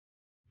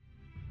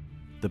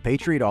The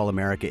Patriot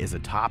All-America is a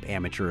top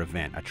amateur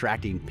event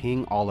attracting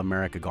Ping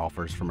All-America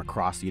golfers from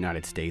across the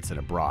United States and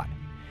abroad.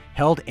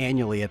 Held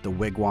annually at the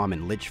Wigwam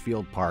in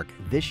Litchfield Park,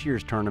 this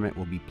year's tournament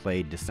will be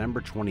played December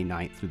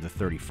 29th through the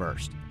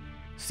 31st.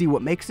 See,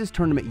 what makes this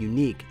tournament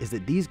unique is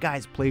that these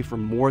guys play for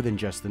more than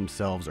just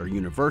themselves or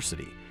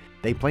university.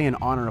 They play in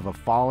honor of a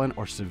fallen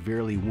or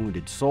severely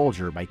wounded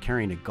soldier by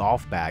carrying a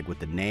golf bag with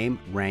the name,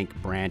 rank,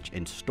 branch,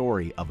 and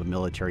story of a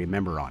military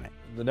member on it.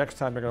 The next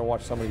time they're going to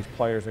watch some of these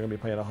players, they're going to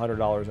be paying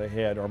 $100 a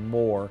head or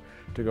more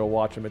to go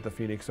watch them at the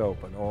Phoenix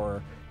Open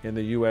or in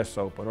the US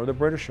Open or the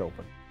British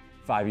Open.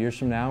 5 years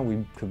from now,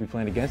 we could be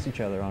playing against each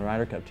other on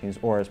Ryder Cup teams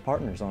or as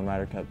partners on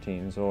Ryder Cup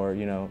teams or,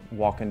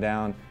 walking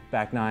down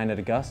back nine at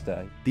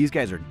Augusta. These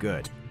guys are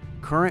good.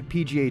 Current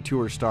PGA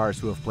Tour stars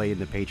who have played in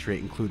the Patriot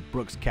include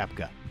Brooks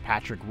Koepka,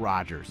 Patrick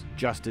Rogers,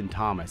 Justin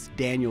Thomas,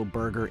 Daniel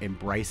Berger, and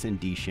Bryson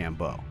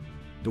DeChambeau.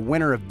 The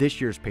winner of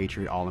this year's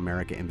Patriot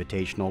All-America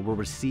Invitational will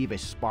receive a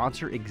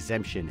sponsor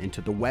exemption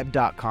into the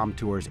Web.com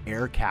Tour's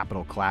Air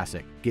Capital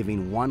Classic,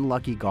 giving one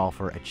lucky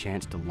golfer a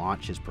chance to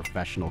launch his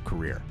professional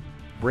career.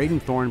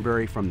 Braden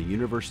Thornberry from the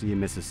University of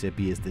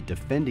Mississippi is the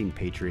defending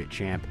Patriot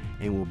champ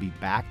and will be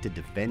back to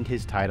defend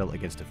his title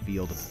against a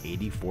field of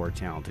 84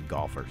 talented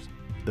golfers.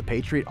 The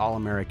Patriot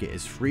All-America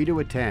is free to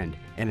attend,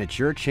 and it's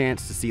your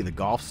chance to see the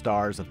golf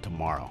stars of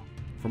tomorrow.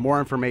 For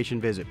more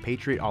information, visit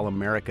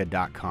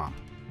patriotallamerica.com.